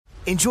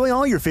Enjoy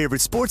all your favorite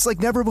sports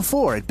like never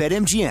before at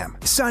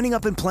BetMGM. Signing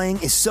up and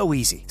playing is so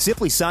easy.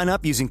 Simply sign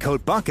up using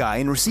code Buckeye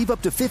and receive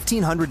up to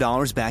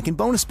 $1,500 back in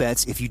bonus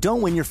bets if you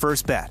don't win your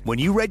first bet. When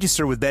you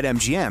register with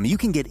BetMGM, you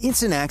can get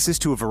instant access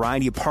to a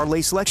variety of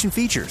parlay selection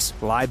features,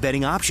 live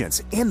betting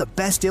options, and the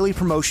best daily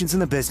promotions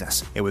in the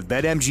business. And with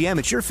BetMGM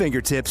at your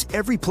fingertips,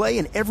 every play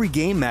and every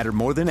game matter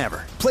more than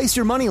ever. Place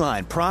your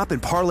moneyline, prop,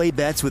 and parlay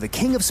bets with the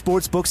king of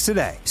sportsbooks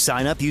today.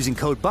 Sign up using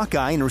code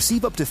Buckeye and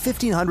receive up to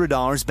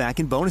 $1,500 back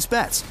in bonus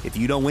bets if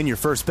you don't win your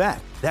first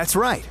bet. That's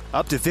right,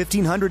 up to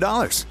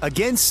 $1,500.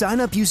 Again, sign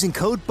up using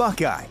code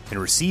Buckeye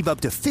and receive up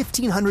to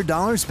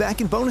 $1,500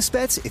 back in bonus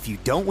bets if you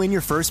don't win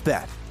your first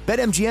bet.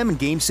 BetMGM and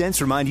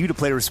GameSense remind you to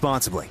play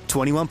responsibly.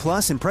 21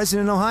 plus and present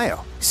in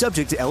Ohio.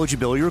 Subject to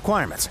eligibility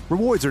requirements.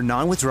 Rewards are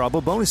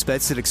non-withdrawable bonus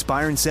bets that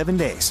expire in 7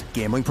 days.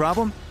 Gambling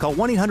problem? Call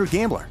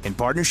 1-800-GAMBLER in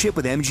partnership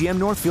with MGM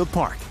Northfield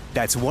Park.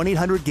 That's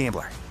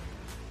 1-800-GAMBLER.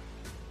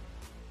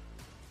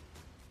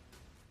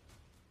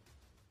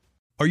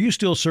 Are you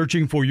still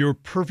searching for your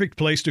perfect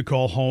place to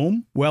call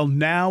home? Well,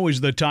 now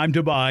is the time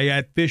to buy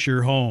at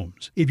Fisher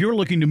Homes. If you're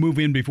looking to move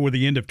in before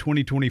the end of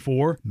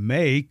 2024,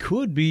 May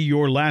could be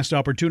your last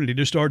opportunity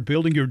to start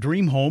building your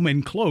dream home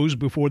and close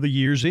before the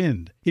year's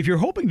end. If you're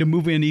hoping to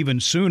move in even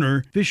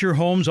sooner, Fisher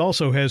Homes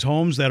also has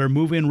homes that are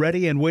move-in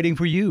ready and waiting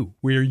for you,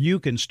 where you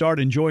can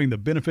start enjoying the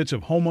benefits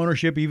of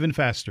homeownership even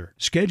faster.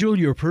 Schedule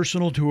your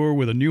personal tour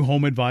with a new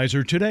home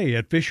advisor today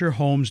at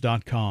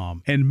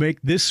FisherHomes.com and make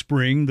this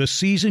spring the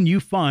season you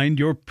find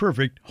your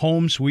perfect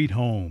home sweet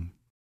home.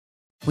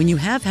 When you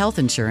have health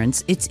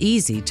insurance, it's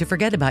easy to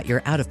forget about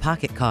your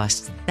out-of-pocket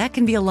costs. That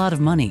can be a lot of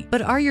money.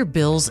 But are your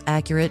bills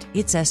accurate?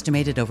 It's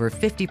estimated over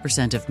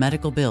 50% of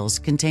medical bills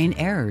contain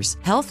errors.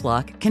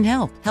 HealthLock can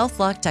help.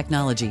 HealthLock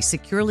technology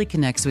securely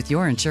connects with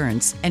your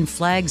insurance and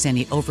flags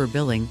any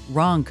overbilling,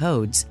 wrong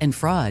codes, and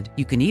fraud.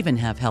 You can even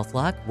have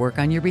HealthLock work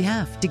on your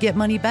behalf to get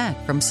money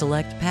back from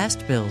select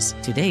past bills.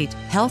 To date,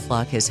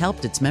 HealthLock has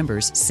helped its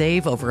members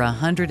save over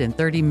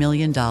 $130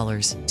 million.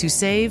 To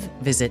save,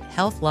 visit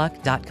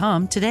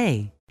healthlock.com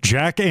today.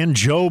 Jack and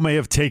Joe may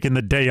have taken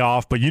the day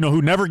off, but you know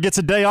who never gets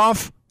a day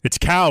off? It's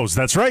cows.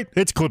 That's right.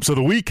 It's Clips of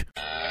the Week.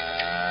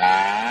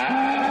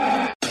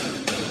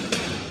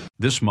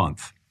 This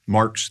month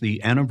marks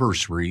the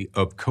anniversary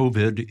of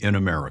COVID in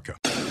America.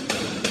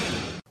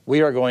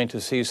 We are going to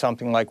see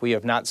something like we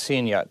have not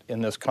seen yet in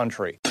this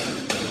country.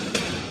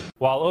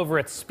 While over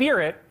at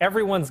Spirit,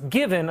 everyone's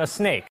given a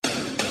snake.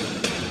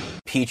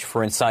 Peach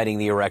for inciting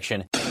the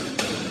erection.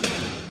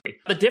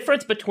 The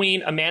difference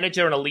between a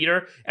manager and a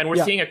leader, and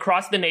we're seeing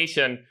across the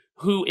nation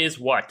who is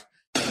what.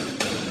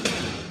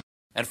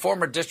 And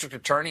former district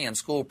attorney and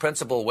school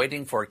principal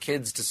waiting for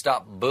kids to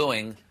stop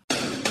booing.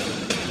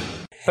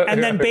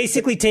 And then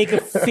basically take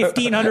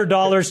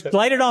 $1,500,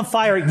 light it on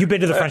fire. You've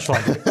been to the French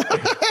Laundry.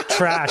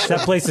 Trash.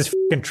 That place is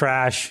fucking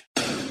trash.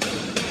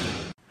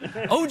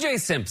 O.J.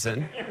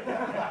 Simpson.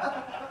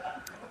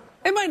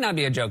 It might not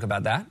be a joke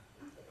about that.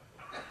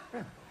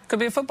 Could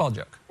be a football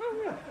joke.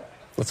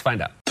 Let's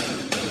find out.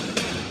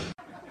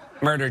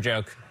 Murder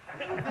joke.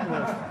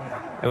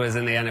 It was,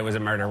 in the end, it was a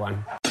murder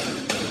one.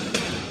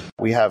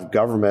 We have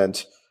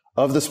government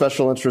of the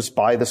special interest,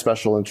 by the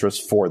special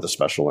interest, for the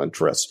special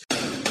interest.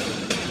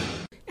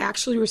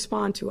 Actually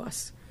respond to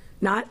us,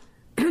 not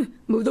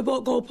move the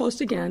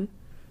goalpost again,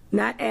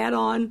 not add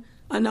on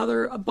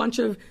a bunch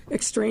of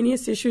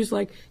extraneous issues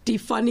like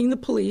defunding the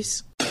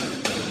police.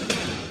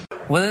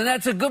 Well, then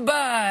that's a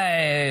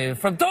goodbye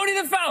from Tony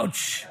the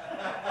Fouch.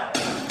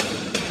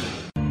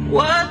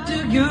 What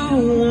do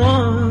you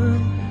want?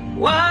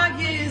 Why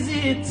is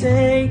it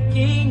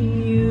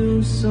taking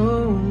you so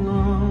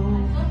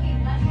long?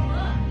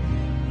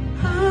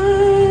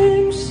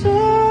 I'm so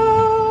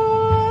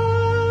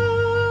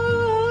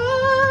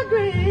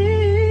angry.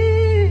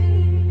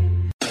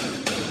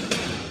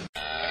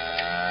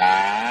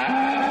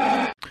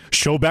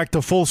 Show back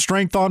to full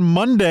strength on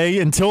Monday.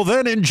 Until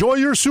then, enjoy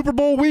your Super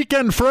Bowl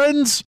weekend,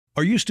 friends.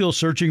 Are you still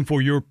searching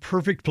for your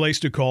perfect place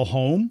to call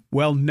home?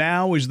 Well,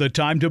 now is the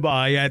time to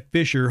buy at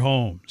Fisher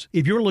Homes.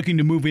 If you're looking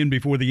to move in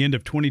before the end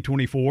of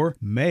 2024,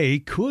 May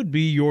could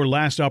be your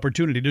last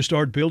opportunity to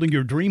start building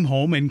your dream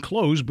home and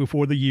close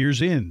before the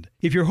year's end.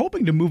 If you're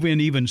hoping to move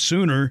in even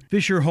sooner,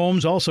 Fisher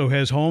Homes also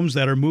has homes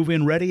that are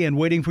move-in ready and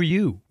waiting for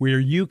you, where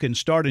you can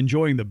start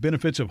enjoying the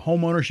benefits of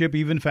homeownership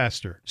even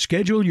faster.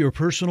 Schedule your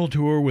personal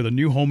tour with a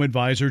new home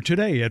advisor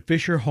today at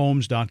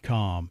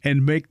FisherHomes.com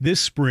and make this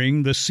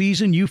spring the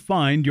season you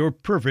find your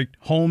perfect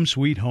home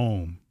sweet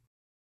home.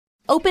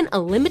 Open a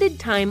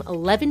limited-time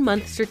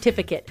 11-month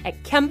certificate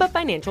at Kemba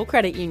Financial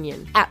Credit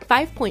Union. At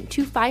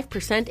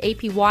 5.25%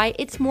 APY,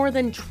 it's more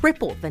than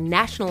triple the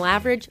national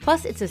average,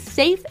 plus it's a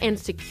safe and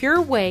secure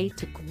way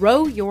to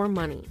grow your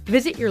money.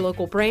 Visit your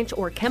local branch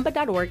or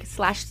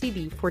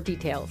kemba.org/CD for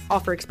details.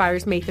 Offer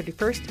expires May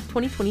 31st,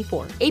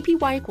 2024.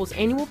 APY equals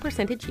annual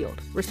percentage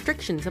yield.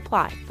 Restrictions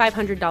apply.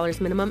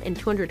 $500 minimum and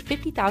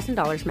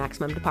 $250,000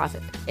 maximum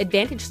deposit.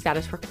 Advantage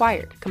status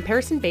required.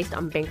 Comparison based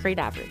on bank rate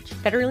average.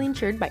 Federally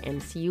insured by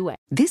NCUA.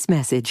 This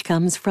message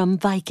comes from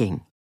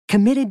Viking,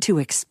 committed to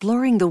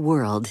exploring the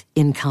world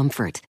in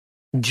comfort.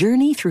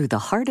 Journey through the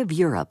heart of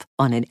Europe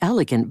on an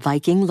elegant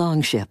Viking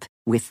longship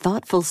with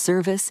thoughtful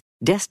service,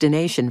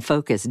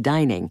 destination-focused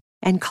dining,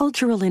 and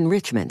cultural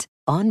enrichment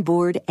on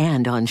board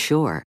and on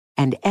shore.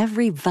 And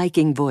every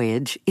Viking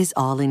voyage is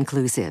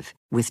all-inclusive,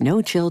 with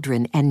no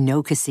children and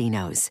no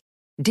casinos.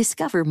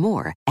 Discover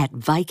more at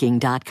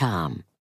Viking.com.